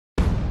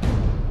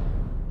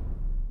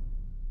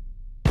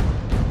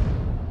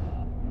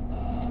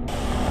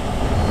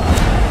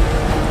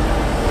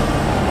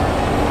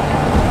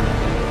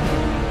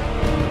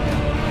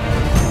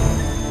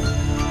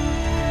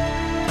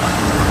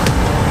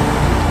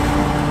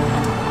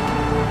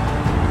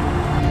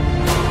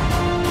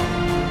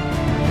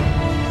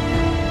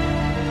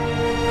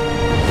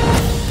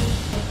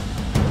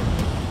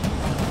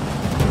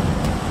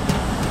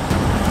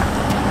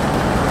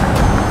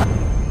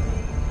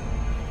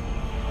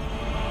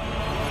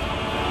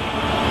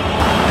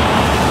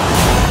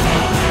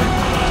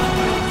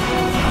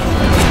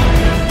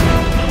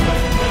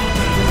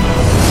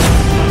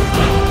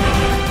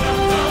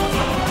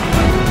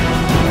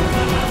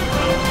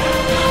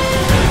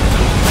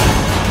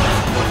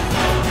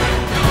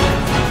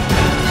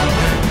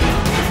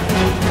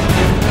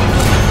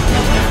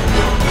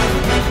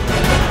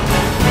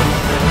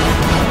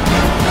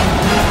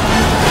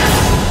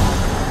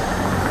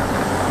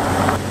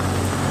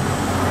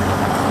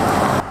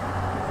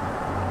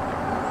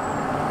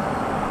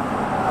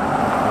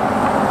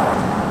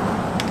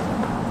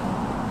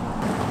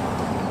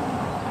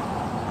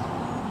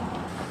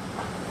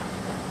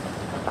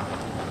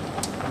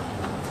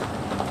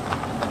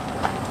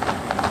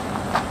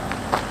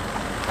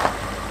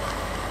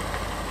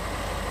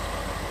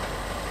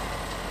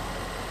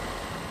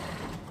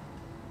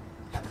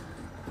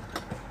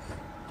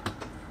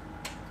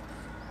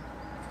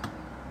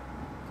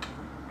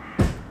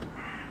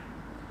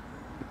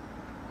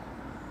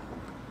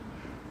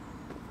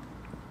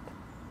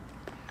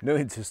New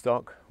into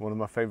stock, one of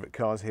my favourite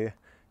cars here.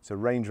 It's a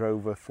Range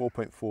Rover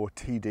 4.4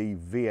 TD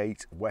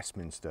V8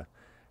 Westminster.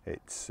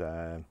 It's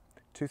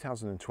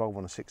 2012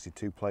 on a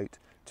 62 plate,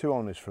 2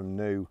 owners from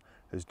new,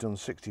 has done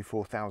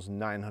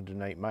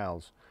 64,908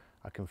 miles.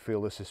 I can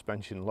feel the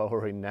suspension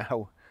lowering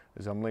now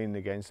as I'm leaning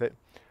against it.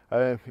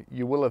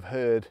 You will have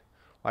heard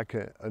like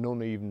an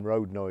uneven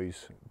road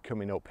noise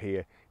coming up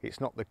here.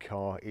 It's not the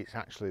car, it's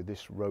actually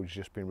this road's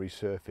just been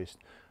resurfaced,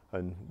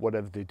 and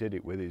whatever they did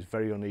it with is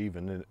very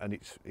uneven, and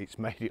it's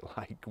made it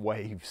like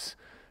waves.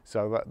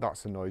 So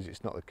that's the noise.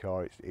 It's not the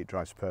car, it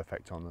drives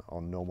perfect on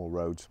normal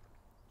roads.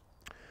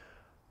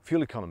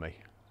 Fuel economy,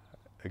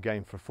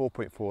 again for a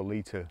 4.4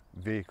 litre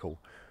vehicle,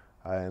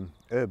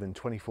 urban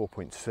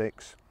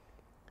 24.6,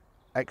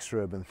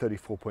 extra urban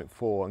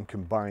 34.4, and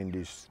combined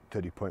is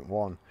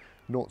 30.1.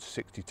 0 to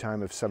 60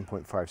 time of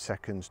 7.5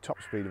 seconds,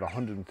 top speed of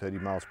 130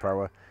 miles per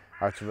hour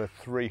out of a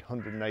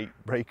 308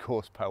 brake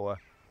horsepower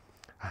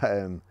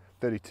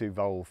 32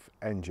 valve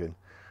engine.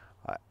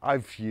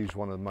 I've used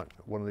one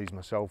of these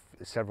myself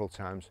several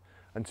times,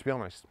 and to be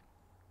honest,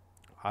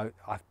 I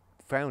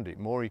found it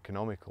more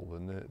economical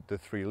than the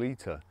 3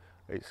 litre.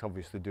 It's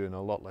obviously doing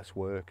a lot less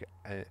work,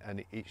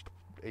 and it's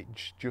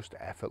just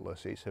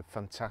effortless. It's a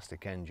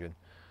fantastic engine.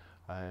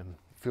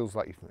 Feels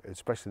like,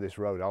 especially this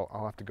road,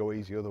 I'll have to go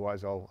easy,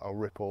 otherwise I'll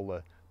rip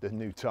all the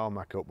new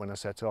tarmac up when I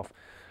set off.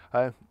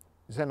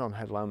 Xenon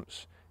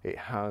headlamps. It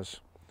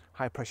has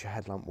high pressure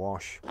headlamp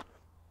wash,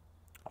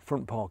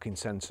 front parking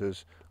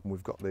sensors, and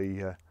we've got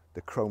the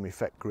chrome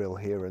effect grille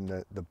here and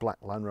the black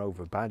Land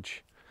Rover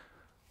badge.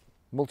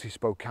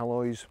 Multi-spoke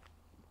alloys.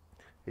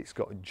 It's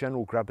got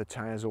general grabber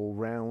tyres all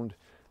round.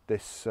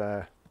 This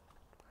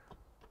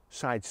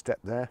side step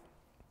there,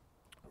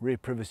 rear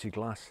privacy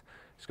glass.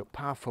 It's got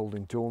power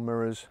folding door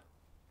mirrors.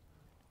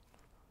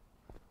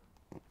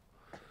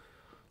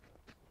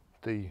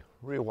 The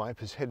rear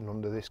wipers hidden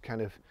under this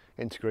kind of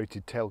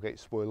integrated tailgate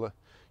spoiler.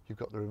 You've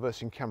got the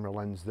reversing camera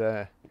lens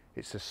there.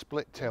 It's a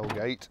split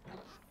tailgate.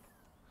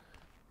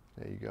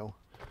 There you go.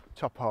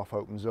 Top half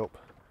opens up,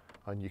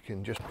 and you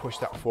can just push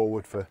that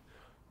forward for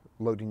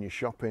loading your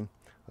shopping.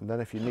 And then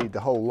if you need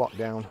the whole lot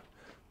down,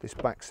 this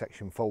back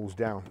section folds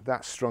down.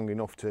 That's strong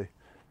enough to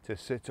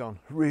sit on.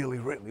 Really,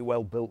 really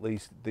well built,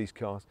 these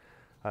cars.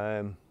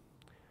 As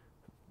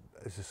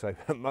I say,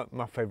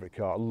 my favourite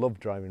car. I love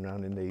driving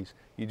around in these.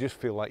 You just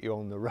feel like you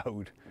own the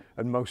road,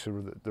 and most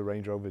of the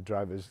Range Rover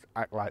drivers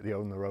act like they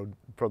own the road.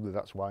 Probably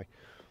that's why.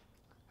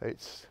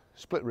 It's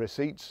split rear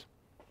seats.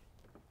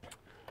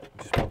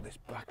 Just put this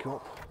back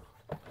up.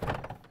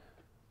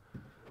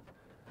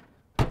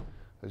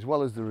 As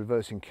well as the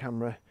reversing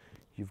camera,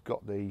 you've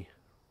got the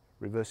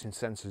reversing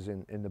sensors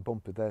in the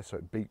bumper there, so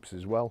it beeps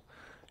as well.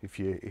 If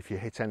you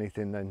hit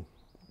anything, then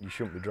you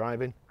shouldn't be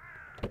driving.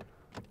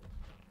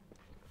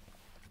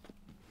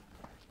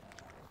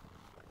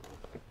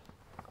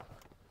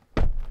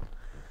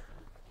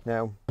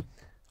 Now,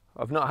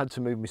 I've not had to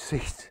move my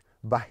seat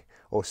back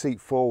or seat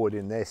forward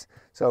in this,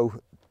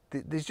 so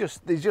there's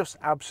just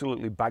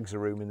absolutely bags of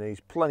room in these,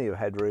 plenty of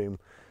headroom.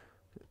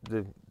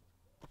 The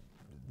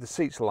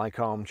seats are like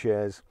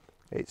armchairs.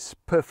 It's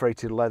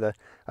perforated leather,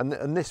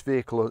 and this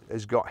vehicle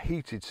has got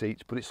heated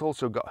seats, but it's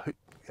also got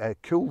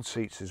cooled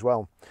seats as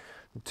well.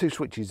 2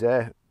 switches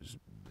there,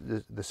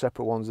 the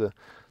separate ones.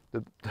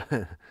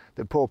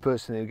 The poor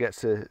person who gets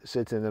to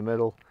sit in the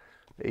middle,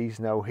 he's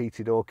no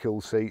heated or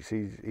cooled seats.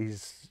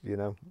 He's you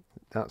know,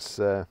 that's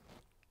the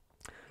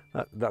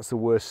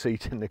worst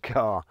seat in the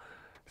car.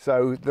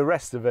 So the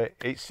rest of it,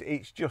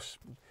 it's just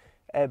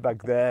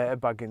airbag there,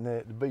 airbag in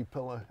the B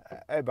pillar,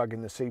 airbag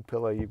in the C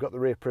pillar. You've got the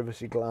rear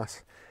privacy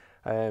glass.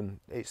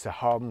 It's a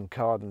hardened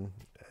carbon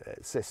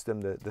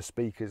system. The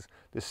speakers,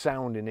 the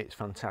sound in it's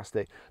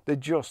fantastic. They're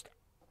just,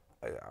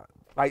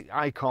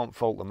 I can't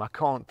fault them. I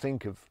can't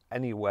think of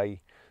any way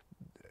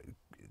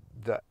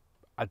that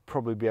I'd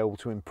probably be able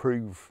to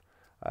improve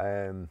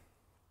a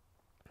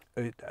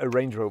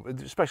Range Rover,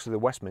 especially the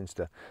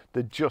Westminster.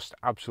 They're just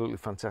absolutely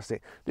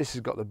fantastic. This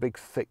has got the big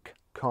thick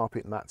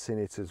carpet mats in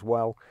it as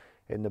well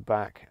in the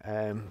back.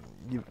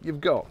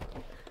 You've got,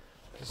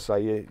 so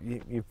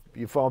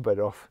you're far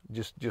better off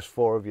just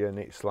 4 of you, and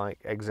it's like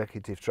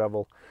executive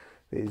travel.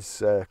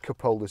 There's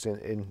cup holders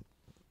in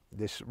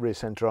this rear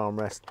centre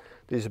armrest.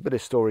 There's a bit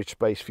of storage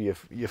space for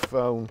your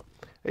phone.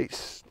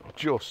 It's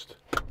just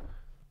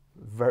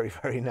very,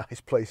 very nice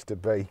place to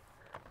be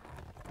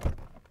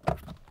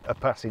a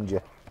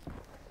passenger.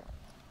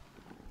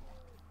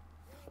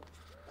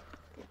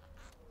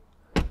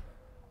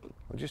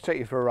 I'll just take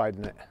you for a ride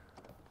in it.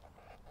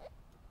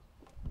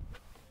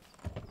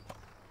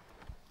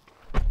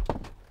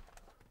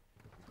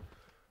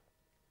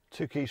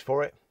 Two keys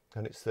for it,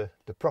 and it's the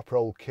proper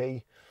old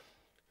key.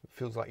 It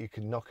feels like you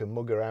could knock a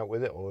mugger out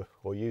with it,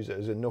 or use it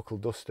as a knuckle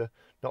duster.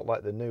 Not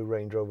like the new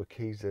Range Rover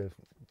keys. They're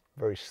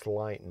very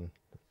slight and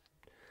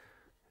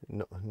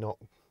not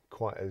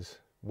quite as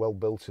well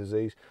built as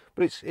these,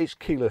 but it's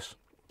keyless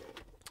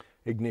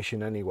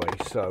ignition anyway,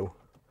 so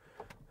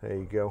there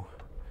you go.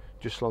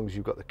 Just as long as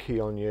you've got the key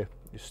on you,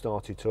 you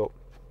start it up.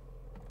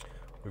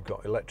 We've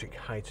got electric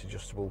height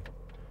adjustable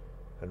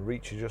and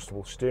reach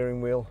adjustable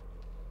steering wheel.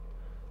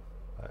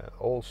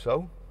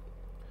 Also,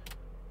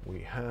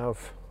 we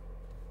have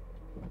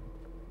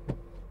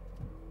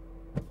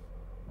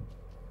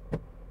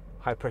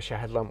high pressure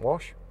headlamp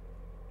wash.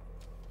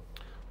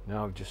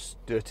 Now I've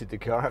just dirtied the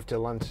car after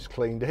Lance has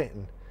cleaned it,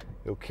 and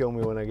he'll kill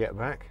me when I get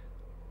back.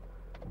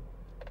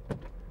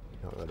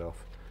 Knock that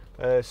off.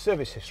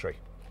 Service history.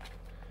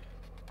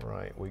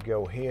 Right, we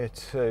go here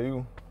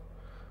to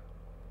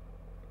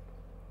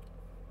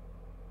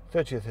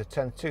 30th of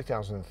 10th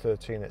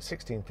 2013 at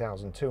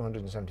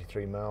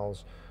 16,273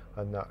 miles,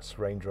 and that's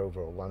Range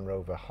Rover or Land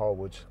Rover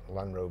Harwood's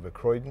Land Rover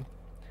Croydon.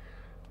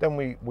 Then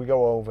we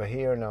go over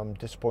here, and I'm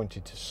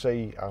disappointed to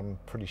see, I'm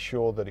pretty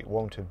sure that it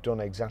won't have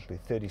done exactly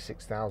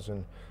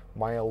 36,000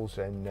 miles,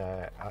 and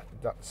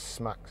that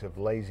smacks of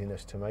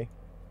laziness to me.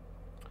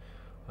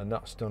 And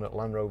that's done at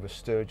Land Rover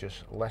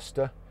Sturgis,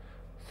 Leicester,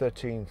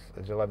 13th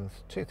of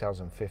 11th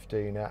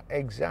 2015 at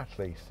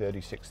exactly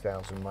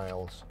 36,000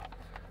 miles.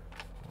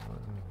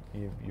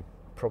 You're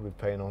probably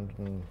paying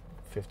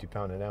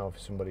 £150 an hour for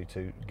somebody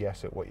to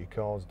guess at what your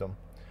car's done.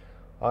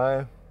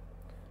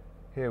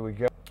 Here we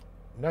go.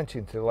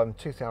 19th of 11th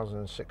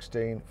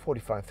 2016,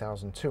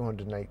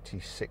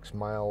 45,286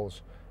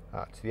 miles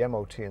at the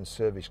MOT and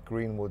Service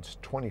Greenwood's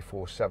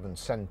 24/7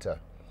 Centre.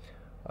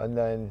 And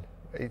then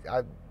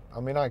I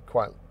mean, I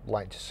quite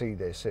like to see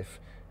this. If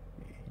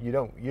you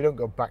don't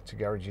go back to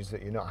garages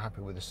that you're not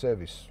happy with the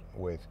service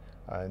with,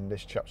 and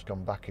this chap's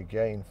gone back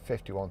again.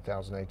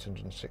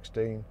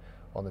 51,816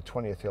 on the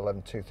 20th of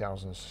 11th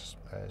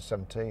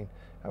 2017,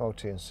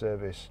 MOT and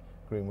Service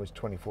Greenwood's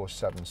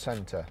 24/7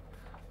 Centre.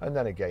 And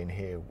then again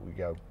here we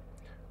go,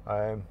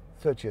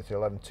 30th of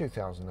 11th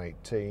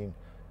 2018,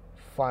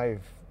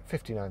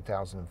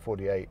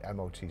 59,048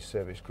 MOT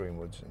Service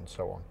Greenwoods, and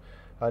so on.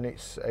 And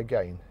it's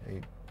again,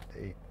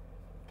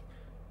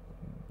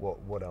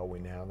 what are we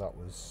now? That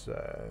was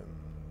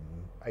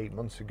 8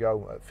 months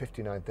ago at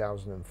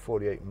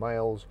 59,048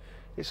 miles.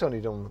 It's only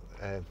done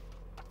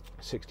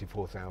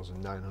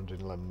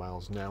 64,911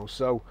 miles now,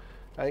 so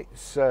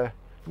it's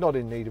not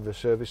in need of a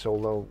service,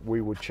 although we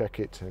would check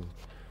it and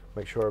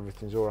make sure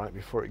everything's all right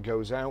before it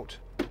goes out.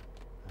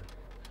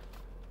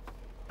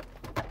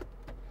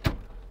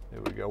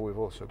 There we go. We've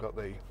also got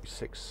the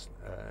 6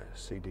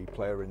 CD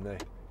player in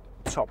the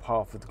top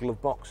half of the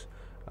glove box,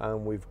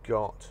 and we've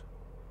got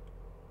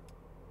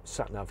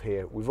sat nav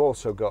here. We've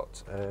also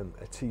got a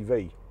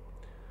TV.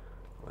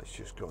 Let's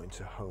just go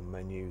into home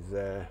menu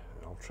there.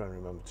 I'll try and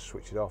remember to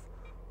switch it off.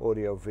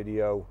 Audio,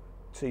 video,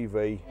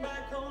 TV.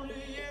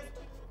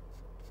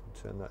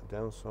 Turn that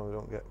down so I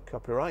don't get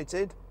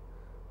copyrighted.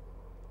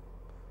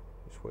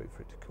 Just wait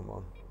for it to come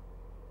on.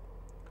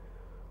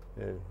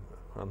 Yeah,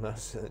 and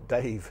that's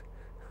Dave.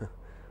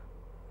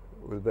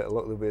 With a bit of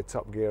luck, there'll be a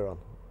Top Gear on.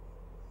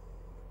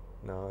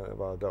 No,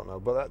 well, I don't know,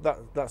 but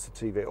that's the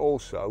TV.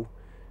 Also,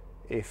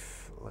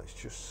 if let's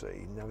just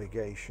see,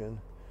 navigation.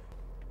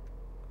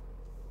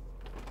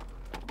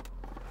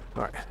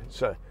 Right,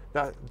 so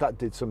that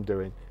did some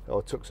doing,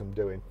 or took some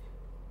doing.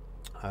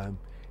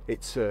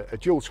 It's a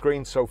dual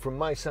screen, so from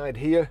my side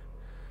here,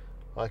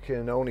 I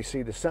can only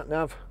see the sat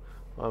nav,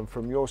 and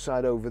from your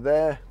side over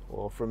there,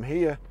 or from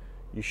here,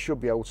 you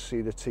should be able to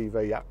see the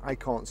TV. I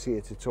can't see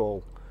it at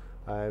all,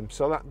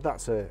 so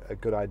that's a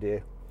good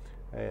idea.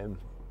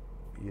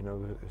 You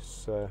know,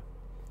 it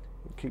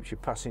keeps your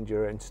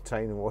passenger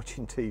entertained and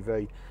watching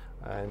TV,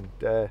 and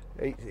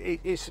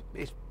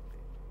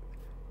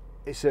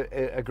it's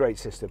a great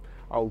system.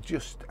 I'll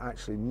just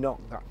actually knock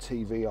that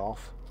TV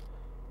off.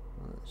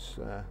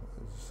 I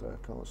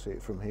can't see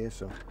it from here,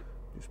 so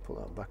just put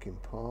that back in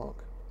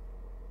park.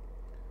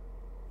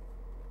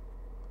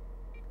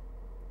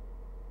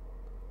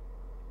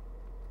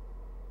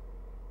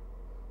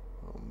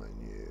 Home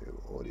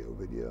menu, audio,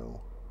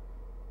 video,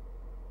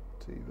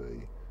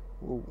 TV.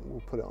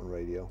 We'll put it on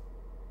radio,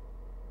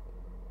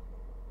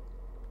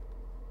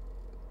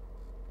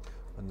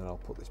 and then I'll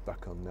put this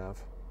back on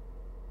nav.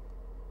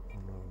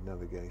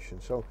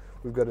 Navigation. So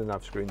we've got a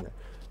nav screen there,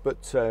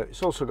 but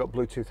it's also got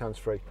Bluetooth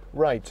hands-free.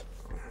 Right.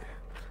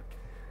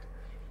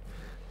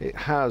 It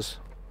has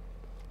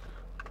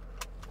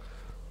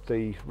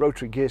the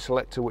rotary gear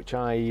selector, which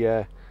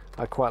I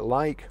quite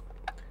like.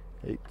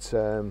 It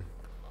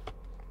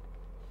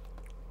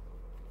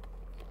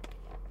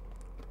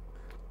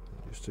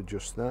just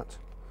adjust that.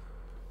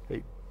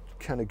 It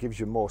kind of gives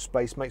you more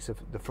space, makes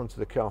the front of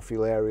the car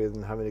feel airier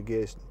than having a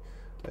gear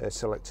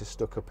selector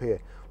stuck up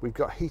here. We've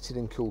got heated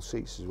and cool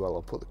seats as well.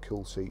 I'll put the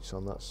cool seats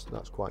on. That's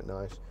quite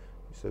nice.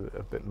 It's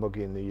a bit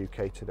muggy in the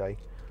UK today,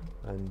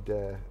 and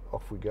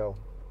off we go.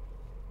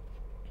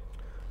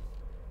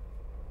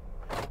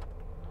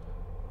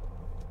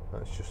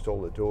 That's just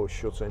all the doors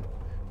shutting.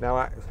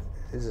 Now,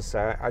 as I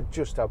say, I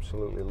just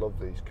absolutely love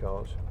these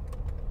cars.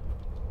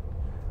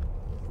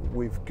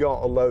 We've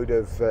got a load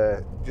of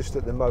just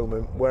at the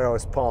moment where I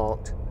was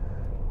parked.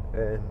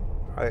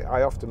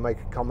 I often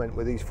make a comment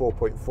with these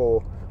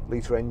 4.4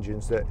 litre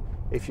engines that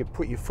if you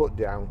put your foot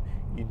down,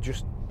 you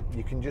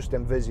can just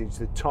envisage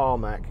the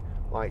tarmac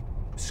like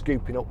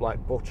scooping up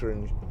like butter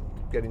and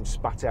getting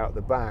spat out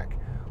the back.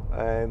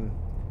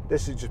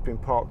 This has just been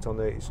parked on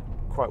the, it's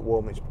quite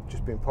warm, it's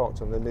just been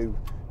parked on the new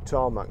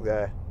tarmac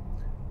there,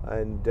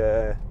 and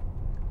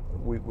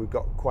we've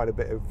got quite a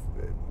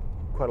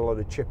lot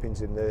of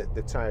chippings in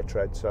the tyre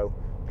tread, so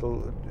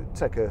it'll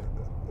take a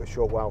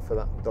short while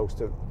for those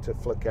to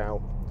flick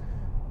out.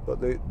 But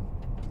the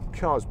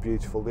car's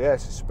beautiful. The air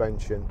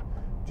suspension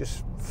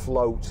just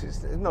floats.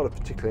 It's not a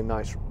particularly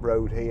nice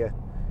road here.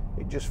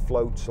 It just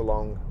floats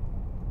along.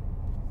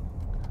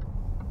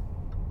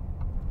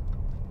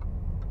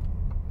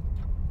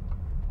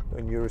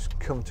 And you're as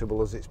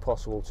comfortable as it's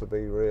possible to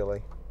be,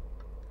 really.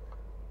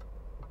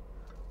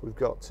 We've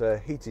got a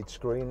heated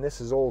screen. This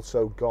has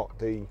also got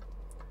the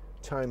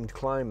timed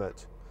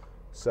climate,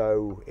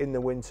 so in the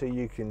winter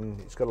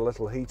it's got a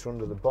little heater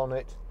under the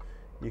bonnet.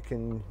 You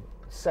can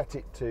set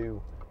it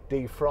to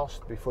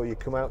defrost before you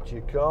come out to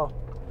your car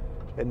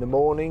in the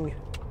morning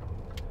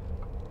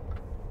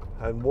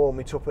and warm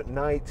it up at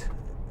night.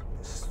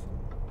 It's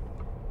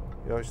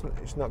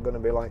not going to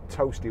be like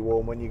toasty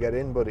warm when you get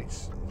in, but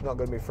it's not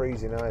going to be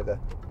freezing either.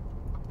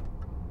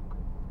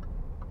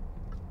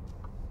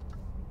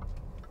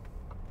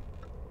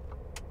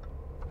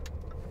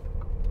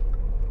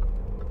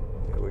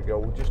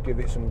 We'll just give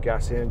it some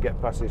gas here and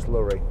get past this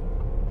lorry.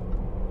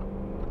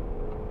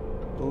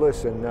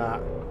 Listen,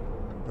 that.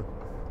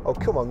 Oh,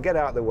 come on, get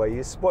out of the way.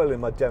 You're spoiling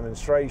my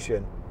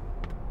demonstration.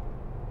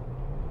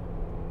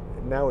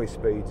 Now he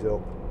speeds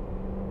up.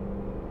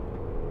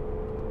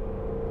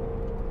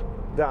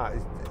 That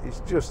is, it's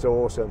just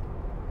awesome.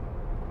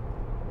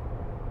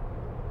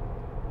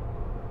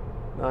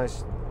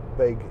 Nice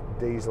big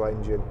diesel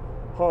engine.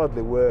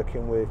 Hardly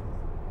working with.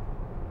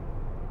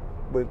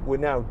 We're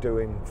now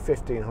doing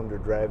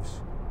 1500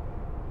 revs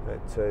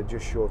at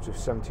just short of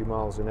 70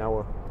 miles an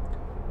hour.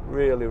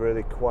 Really,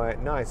 really quiet,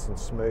 nice and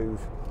smooth.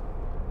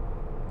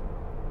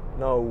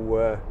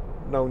 No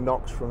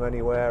knocks from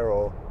anywhere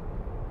or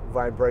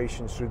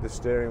vibrations through the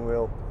steering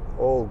wheel.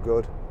 All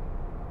good.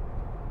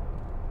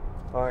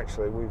 Oh,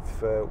 actually,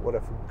 what I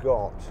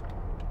forgot.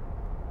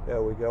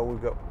 There we go.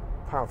 We've got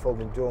power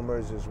folding door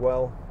mirrors as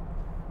well.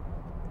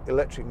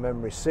 Electric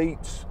memory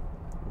seats.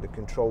 The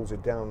controls are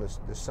down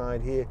the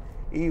side here.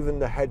 Even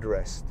the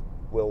headrest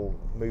will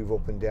move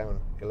up and down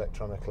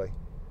electronically.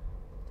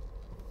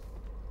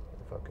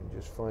 If I can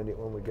just find it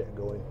when we get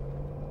going.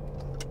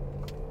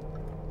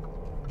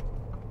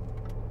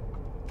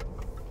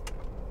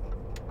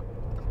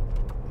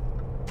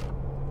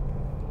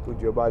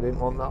 Good job I didn't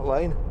want that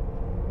lane.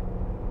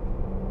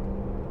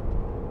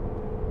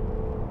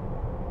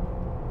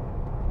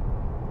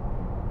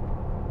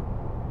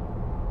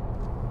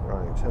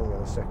 Right, hang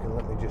on a second,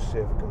 let me just see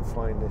if I can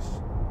find this.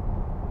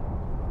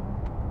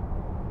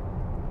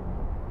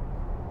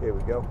 Here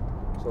we go.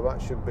 So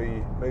that should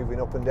be moving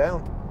up and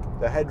down.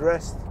 The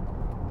headrest,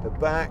 the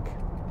back,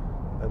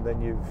 and then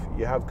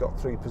you have got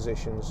 3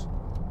 positions.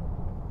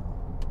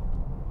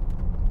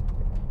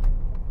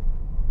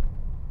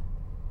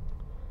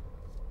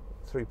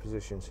 Three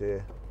positions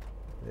here.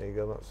 There you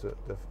go. That's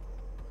the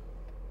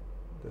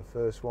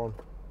first one,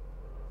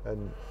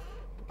 and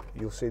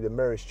you'll see the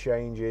mirrors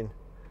changing,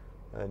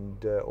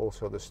 and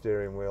also the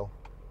steering wheel.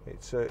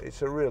 It's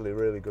a really,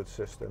 really good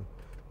system.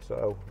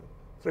 So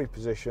 3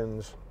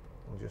 positions.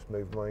 I'll just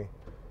move my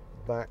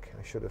back.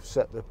 I should have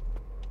set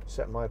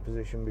my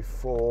position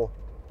before.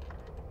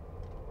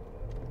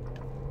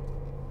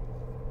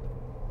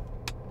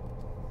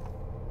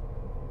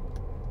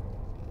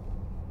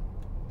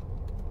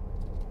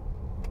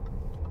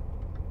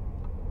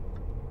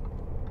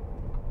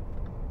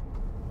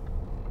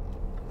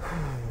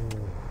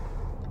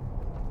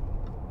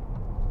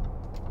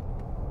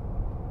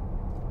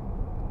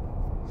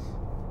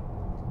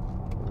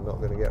 I'm not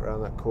going to get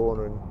around that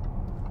corner and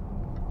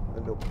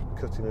end up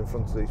cutting in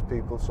front of these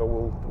people, so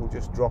we'll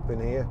just drop in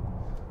here,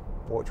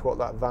 watch what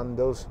that van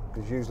does,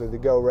 because usually they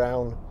go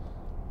around,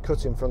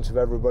 cut in front of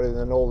everybody, and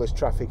then all this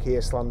traffic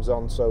here slams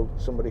on so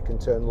somebody can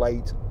turn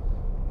late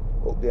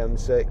up the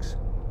M6.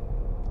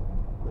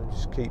 And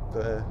just keep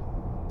a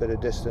bit of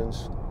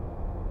distance.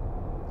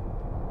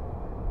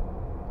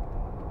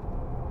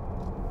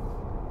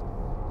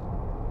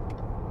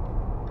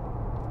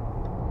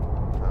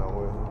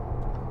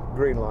 Now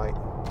green light.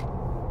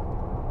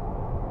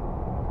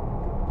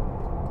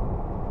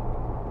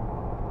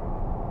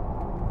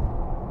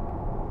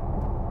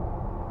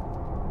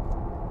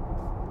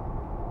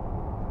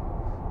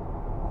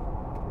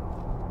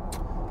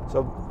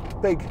 So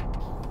big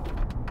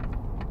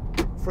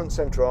front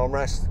centre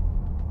armrest,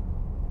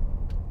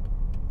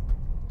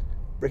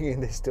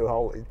 bringing this to a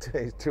halt, it's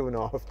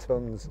 2.5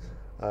 tons.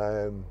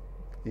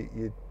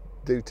 You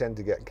do tend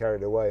to get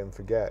carried away and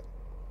forget.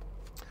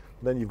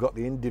 And then you've got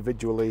the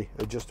individually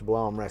adjustable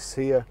armrests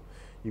here.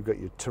 You've got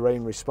your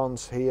terrain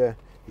response here,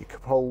 your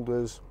cup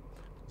holders,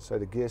 so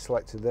the gear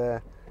selector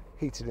there,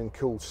 heated and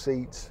cooled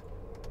seats,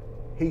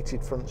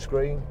 heated front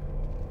screen.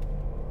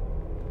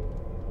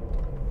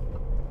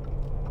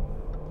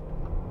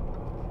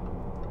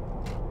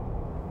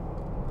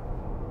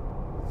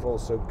 We've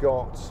also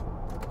got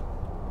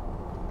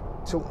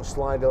tilt and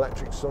slide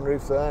electric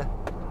sunroof there.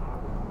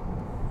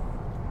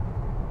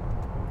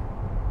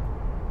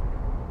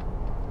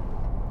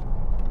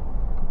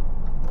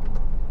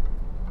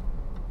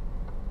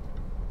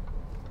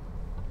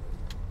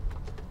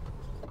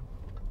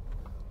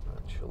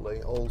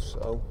 Actually,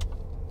 also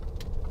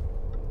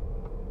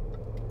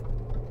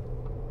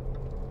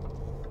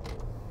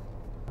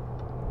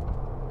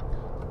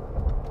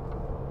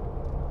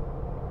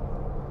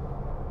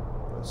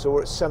so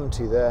we're at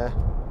 70 there.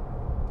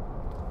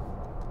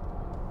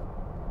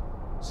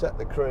 Set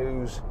the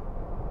cruise.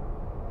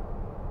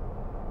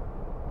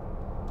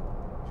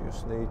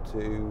 Just need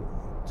to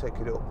take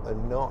it up a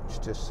notch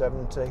to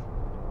 70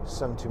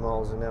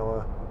 miles an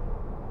hour.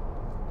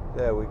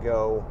 There we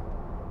go.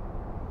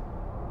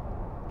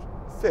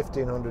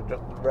 1500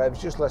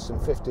 revs, just less than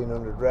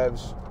 1500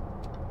 revs.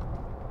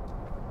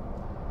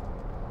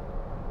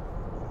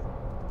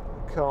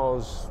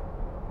 Car's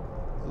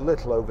a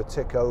little over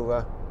tick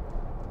over.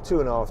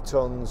 2.5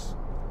 tons.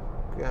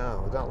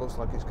 Wow, that looks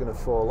like it's going to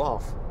fall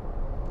off.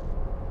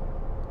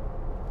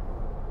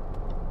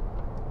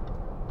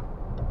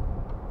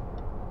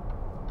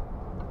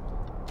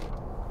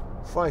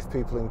 Five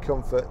people in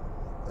comfort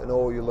and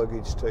all your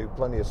luggage too,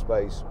 plenty of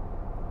space.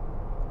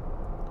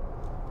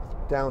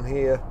 Down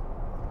here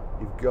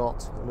you've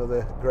got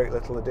another great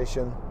little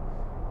addition,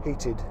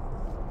 heated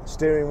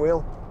steering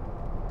wheel.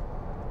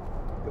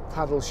 You've got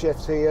paddle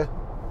shift here,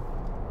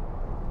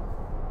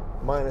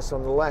 minus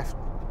on the left,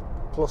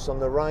 plus on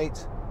the right.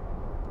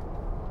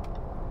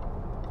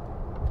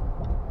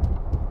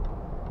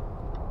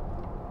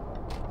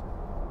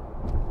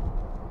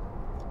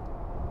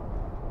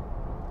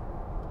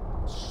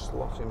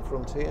 Slot in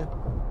front here.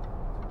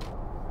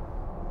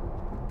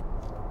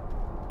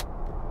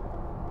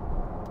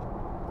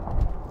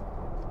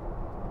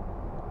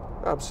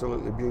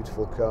 Absolutely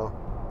beautiful car.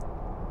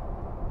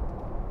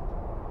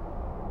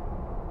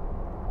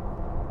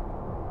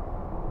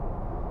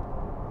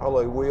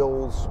 Alloy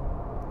wheels.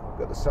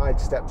 Got the side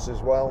steps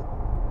as well.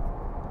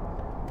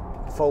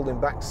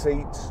 Folding back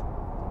seats.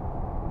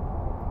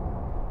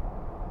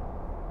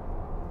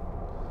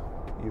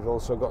 You've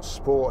also got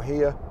sport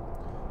here.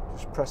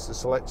 Just press the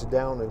selector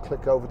down and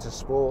click over to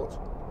sport.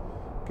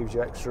 Gives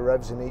you extra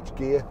revs in each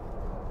gear.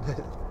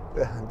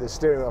 The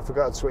steering wheel, I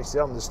forgot to switch it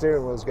on. The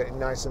steering wheel's getting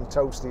nice and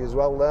toasty as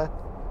well there.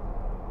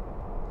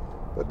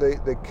 But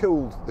the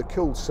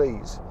cooled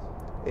seats.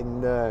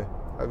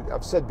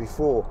 I've said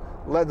before,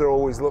 leather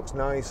always looks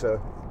nicer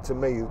to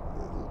me.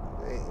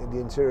 The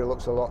interior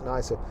looks a lot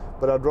nicer,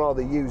 but I'd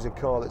rather use a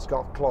car that's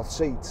got cloth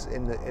seats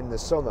in the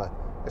summer,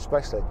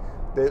 especially.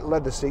 The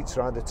leather seats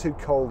are either too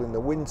cold in the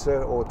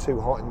winter or too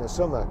hot in the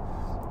summer.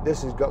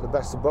 This has got the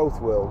best of both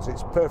worlds.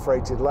 It's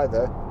perforated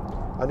leather,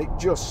 and it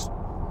just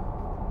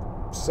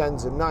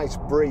sends a nice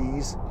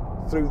breeze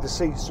through the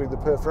seats, through the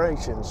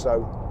perforation.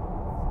 So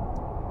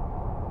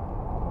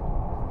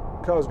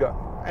the car's got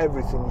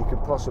everything you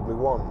could possibly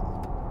want.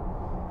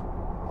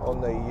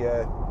 On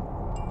the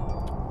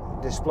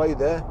display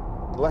there,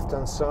 left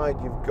hand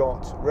side, you've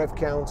got rev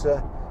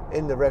counter.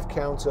 In the rev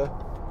counter,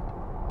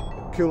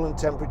 coolant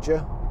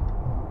temperature,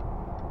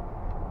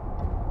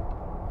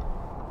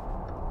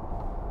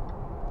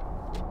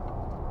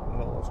 I don't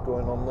know what's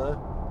going on there.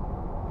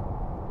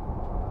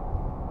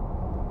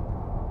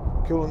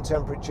 Coolant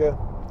temperature.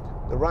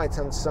 The right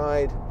hand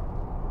side,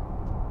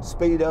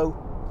 speedo,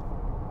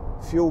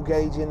 fuel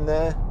gauge in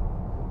there,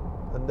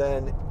 and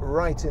then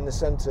right in the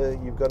center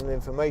you've got an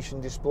information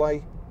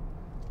display,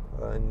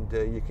 and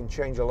you can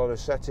change a lot of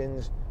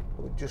settings.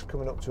 We're just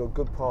coming up to a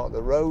good part of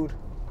the road.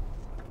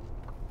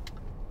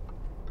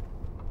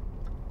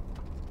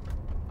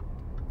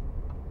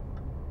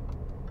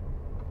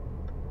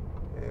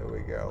 Here we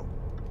go.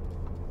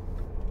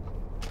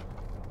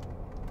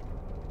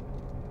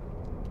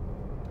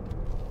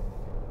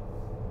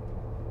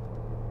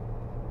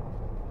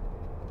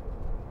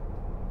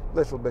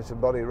 Little bit of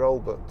body roll,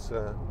 but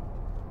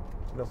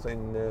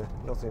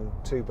nothing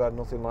too bad,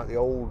 nothing like the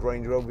old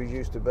Range Rovers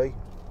used to be.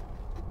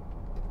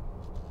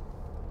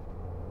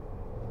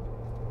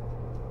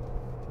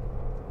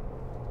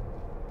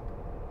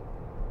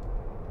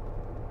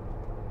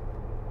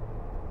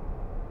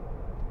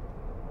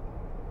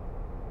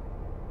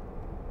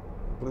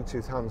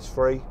 Bluetooth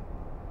hands-free.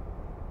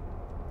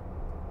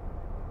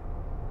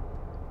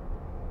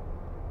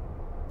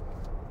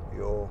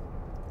 Your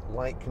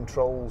light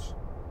controls,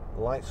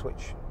 light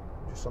switch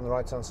just on the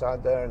right hand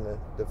side there, and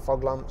the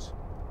fog lamps.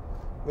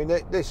 I mean,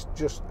 this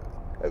just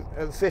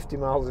at 50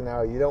 miles an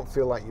hour you don't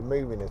feel like you're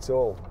moving at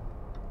all.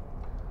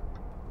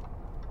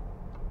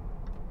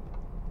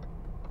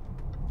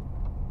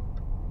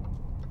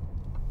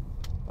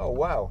 Oh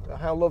wow,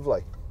 how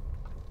lovely.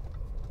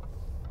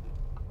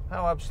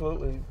 How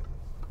absolutely,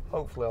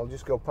 hopefully I'll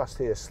just go past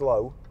here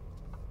slow.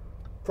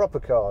 Proper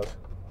cars.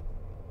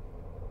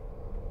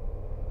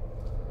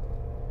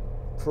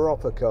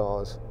 Proper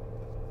cars.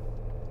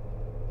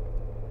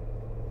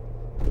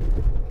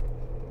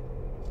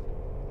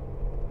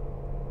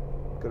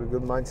 Got a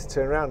good mind to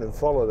turn around and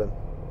follow them.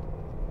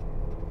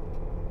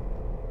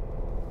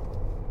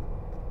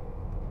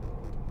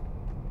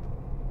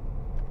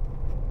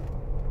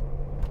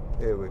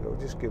 Here we go,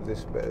 just give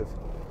this a bit of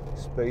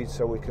speed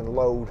so we can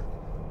load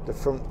the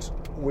front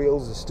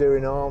wheels, the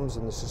steering arms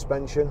and the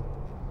suspension.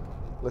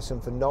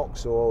 Listen for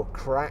knocks or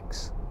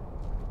cracks.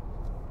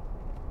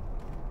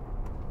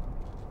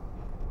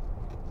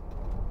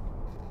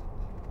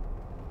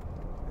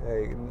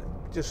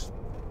 Just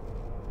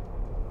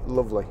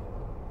lovely.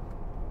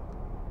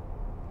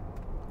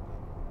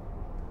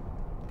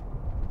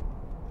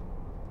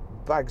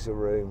 Bags of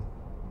room.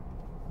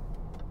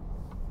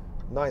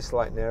 Nice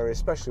lighting area,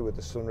 especially with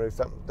the sunroof.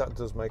 That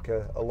does make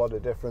a lot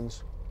of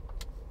difference.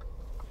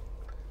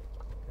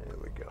 There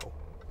we go.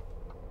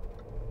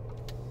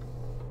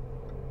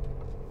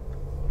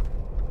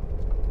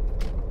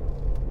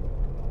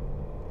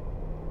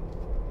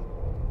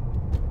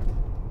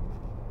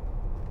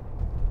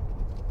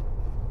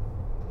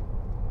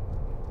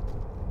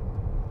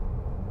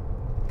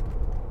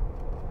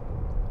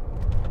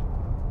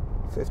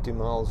 $50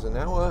 miles an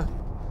hour.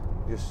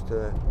 Just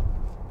there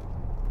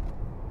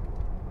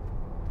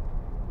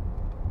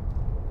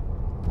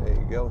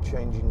you go,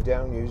 changing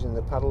down using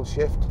the paddle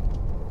shift,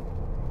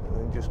 and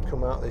then just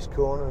come out this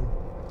corner and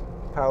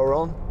power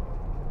on.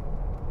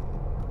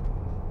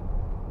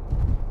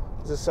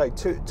 As I say,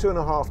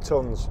 2.5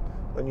 tons,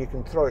 and you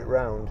can throw it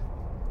round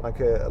like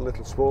a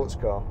little sports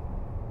car.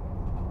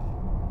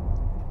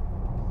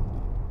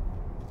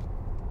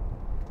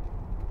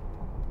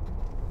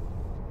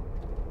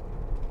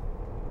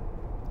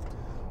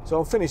 So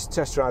I'll finish the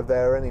test drive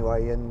there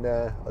anyway, and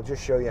I'll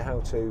just show you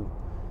how to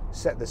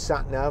set the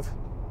sat nav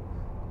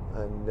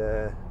and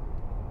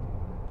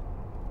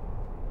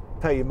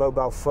pair your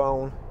mobile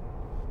phone.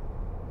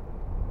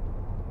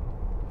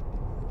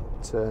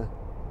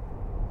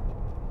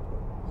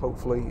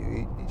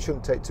 Hopefully it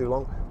shouldn't take too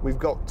long. We've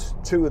got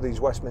 2 of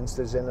these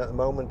Westminsters in at the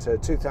moment, a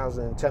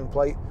 2010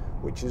 plate,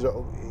 which is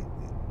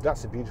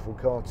that's a beautiful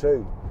car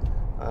too.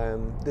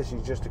 This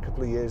is just a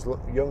couple of years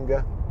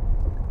younger,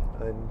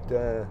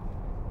 and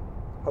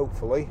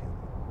hopefully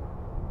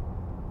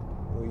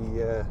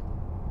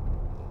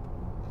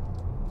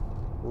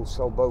we'll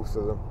sell both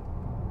of them.